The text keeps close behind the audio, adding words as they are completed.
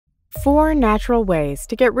4 natural ways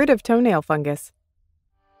to get rid of toenail fungus.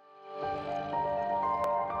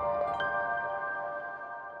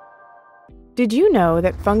 Did you know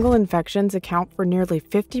that fungal infections account for nearly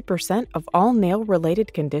 50% of all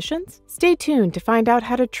nail-related conditions? Stay tuned to find out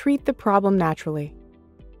how to treat the problem naturally.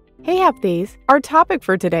 Hey Hapthies! Our topic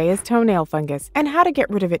for today is toenail fungus and how to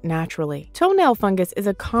get rid of it naturally. Toenail fungus is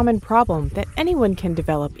a common problem that anyone can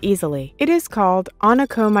develop easily. It is called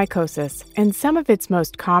onychomycosis, and some of its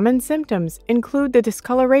most common symptoms include the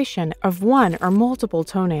discoloration of one or multiple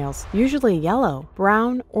toenails, usually yellow,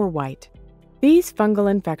 brown, or white. These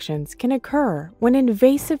fungal infections can occur when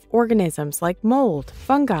invasive organisms like mold,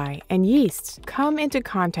 fungi, and yeasts come into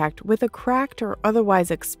contact with a cracked or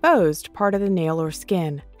otherwise exposed part of the nail or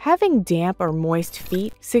skin. Having damp or moist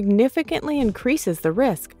feet significantly increases the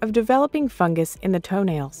risk of developing fungus in the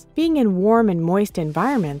toenails. Being in warm and moist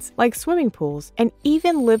environments like swimming pools and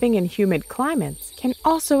even living in humid climates can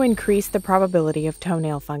also increase the probability of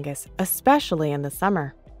toenail fungus, especially in the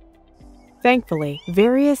summer. Thankfully,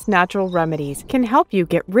 various natural remedies can help you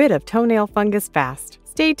get rid of toenail fungus fast.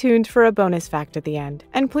 Stay tuned for a bonus fact at the end,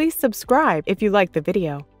 and please subscribe if you like the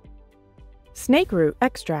video. Snake root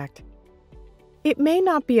extract. It may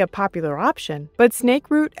not be a popular option, but snake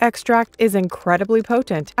root extract is incredibly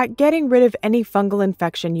potent at getting rid of any fungal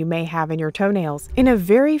infection you may have in your toenails in a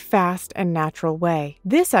very fast and natural way.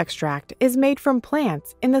 This extract is made from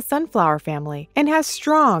plants in the sunflower family and has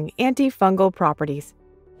strong antifungal properties.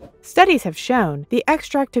 Studies have shown the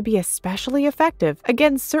extract to be especially effective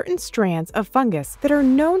against certain strands of fungus that are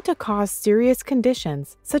known to cause serious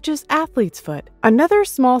conditions, such as athlete's foot. Another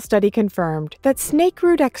small study confirmed that snake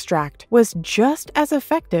root extract was just as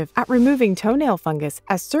effective at removing toenail fungus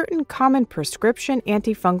as certain common prescription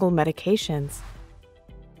antifungal medications.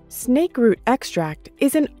 Snake root extract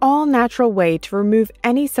is an all-natural way to remove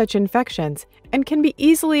any such infections and can be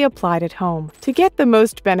easily applied at home. To get the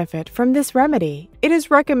most benefit from this remedy, it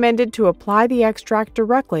is recommended to apply the extract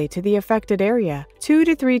directly to the affected area 2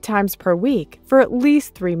 to 3 times per week for at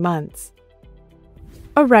least 3 months.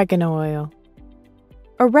 Oregano oil.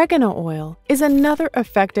 Oregano oil is another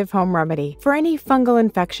effective home remedy for any fungal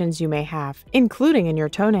infections you may have, including in your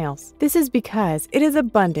toenails. This is because it is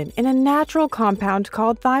abundant in a natural compound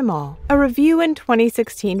called thymol. A review in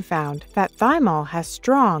 2016 found that thymol has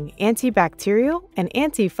strong antibacterial and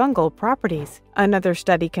antifungal properties. Another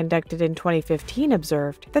study conducted in 2015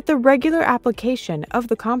 observed that the regular application of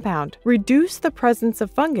the compound reduced the presence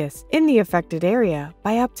of fungus in the affected area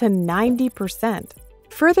by up to 90%.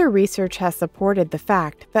 Further research has supported the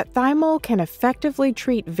fact that thymol can effectively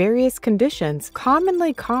treat various conditions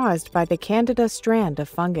commonly caused by the Candida strand of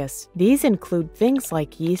fungus. These include things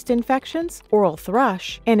like yeast infections, oral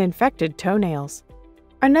thrush, and infected toenails.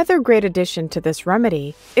 Another great addition to this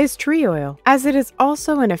remedy is tree oil, as it is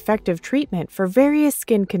also an effective treatment for various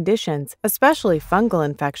skin conditions, especially fungal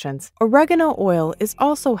infections. Oregano oil is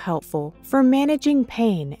also helpful for managing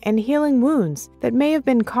pain and healing wounds that may have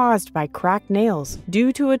been caused by cracked nails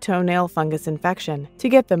due to a toenail fungus infection. To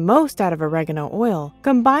get the most out of oregano oil,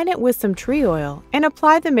 combine it with some tree oil and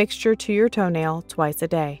apply the mixture to your toenail twice a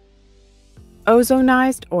day.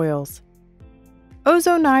 Ozonized oils.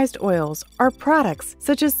 Ozonized oils are products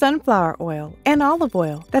such as sunflower oil and olive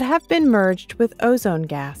oil that have been merged with ozone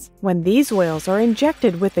gas. When these oils are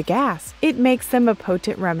injected with the gas, it makes them a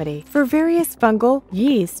potent remedy for various fungal,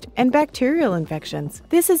 yeast, and bacterial infections.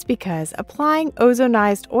 This is because applying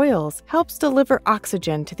ozonized oils helps deliver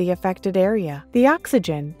oxygen to the affected area. The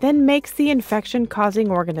oxygen then makes the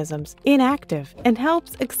infection-causing organisms inactive and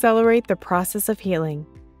helps accelerate the process of healing.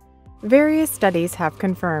 Various studies have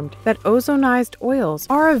confirmed that ozonized oils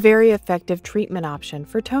are a very effective treatment option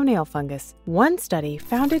for toenail fungus. One study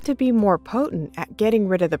found it to be more potent at getting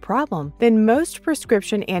rid of the problem than most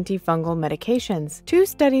prescription antifungal medications. 2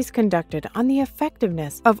 studies conducted on the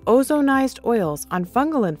effectiveness of ozonized oils on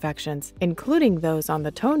fungal infections, including those on the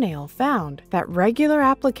toenail, found that regular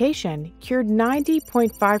application cured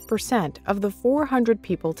 90.5% of the 400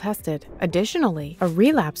 people tested. Additionally, a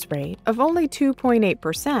relapse rate of only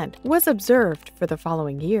 2.8% was observed for the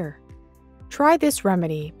following year. Try this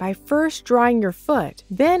remedy by first drying your foot,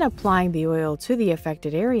 then applying the oil to the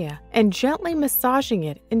affected area and gently massaging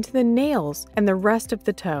it into the nails and the rest of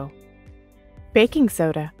the toe. Baking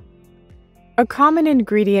soda. A common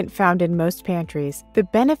ingredient found in most pantries, the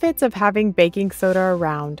benefits of having baking soda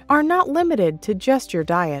around are not limited to just your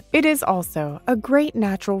diet. It is also a great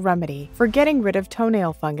natural remedy for getting rid of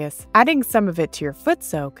toenail fungus. Adding some of it to your foot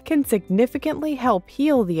soak can significantly help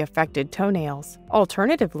heal the affected toenails.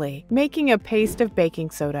 Alternatively, making a paste of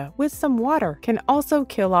baking soda with some water can also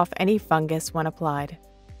kill off any fungus when applied.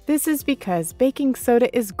 This is because baking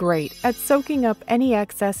soda is great at soaking up any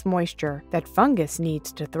excess moisture that fungus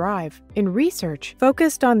needs to thrive. In research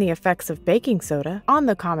focused on the effects of baking soda on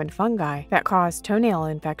the common fungi that cause toenail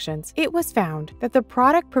infections, it was found that the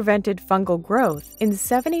product prevented fungal growth in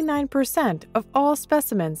 79% of all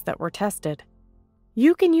specimens that were tested.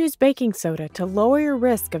 You can use baking soda to lower your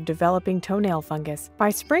risk of developing toenail fungus by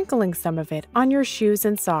sprinkling some of it on your shoes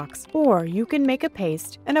and socks, or you can make a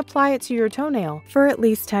paste and apply it to your toenail for at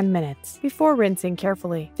least 10 minutes before rinsing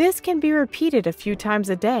carefully. This can be repeated a few times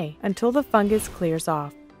a day until the fungus clears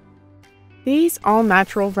off. These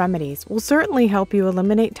all-natural remedies will certainly help you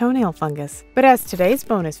eliminate toenail fungus. But as today's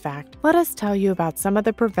bonus fact, let us tell you about some of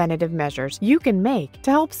the preventative measures you can make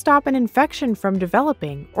to help stop an infection from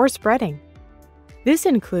developing or spreading. This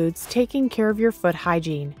includes taking care of your foot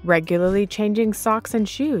hygiene. Regularly changing socks and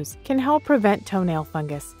shoes can help prevent toenail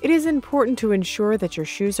fungus. It is important to ensure that your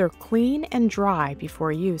shoes are clean and dry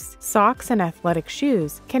before use. Socks and athletic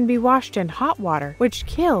shoes can be washed in hot water, which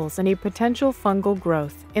kills any potential fungal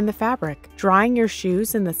growth in the fabric. Drying your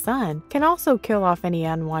shoes in the sun can also kill off any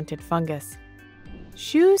unwanted fungus.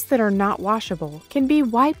 Shoes that are not washable can be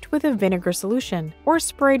wiped with a vinegar solution or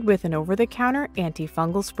sprayed with an over-the-counter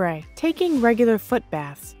antifungal spray. Taking regular foot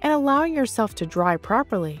baths and allowing yourself to dry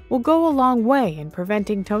properly will go a long way in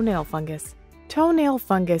preventing toenail fungus. Toenail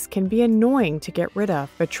fungus can be annoying to get rid of,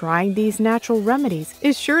 but trying these natural remedies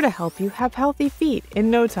is sure to help you have healthy feet in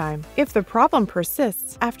no time. If the problem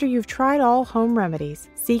persists after you've tried all home remedies,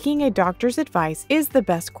 seeking a doctor's advice is the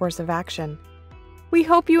best course of action. We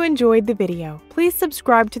hope you enjoyed the video. Please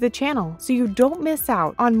subscribe to the channel so you don't miss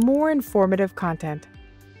out on more informative content.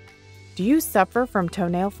 Do you suffer from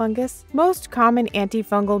toenail fungus? Most common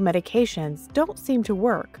antifungal medications don't seem to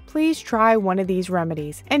work. Please try one of these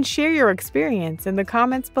remedies and share your experience in the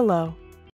comments below.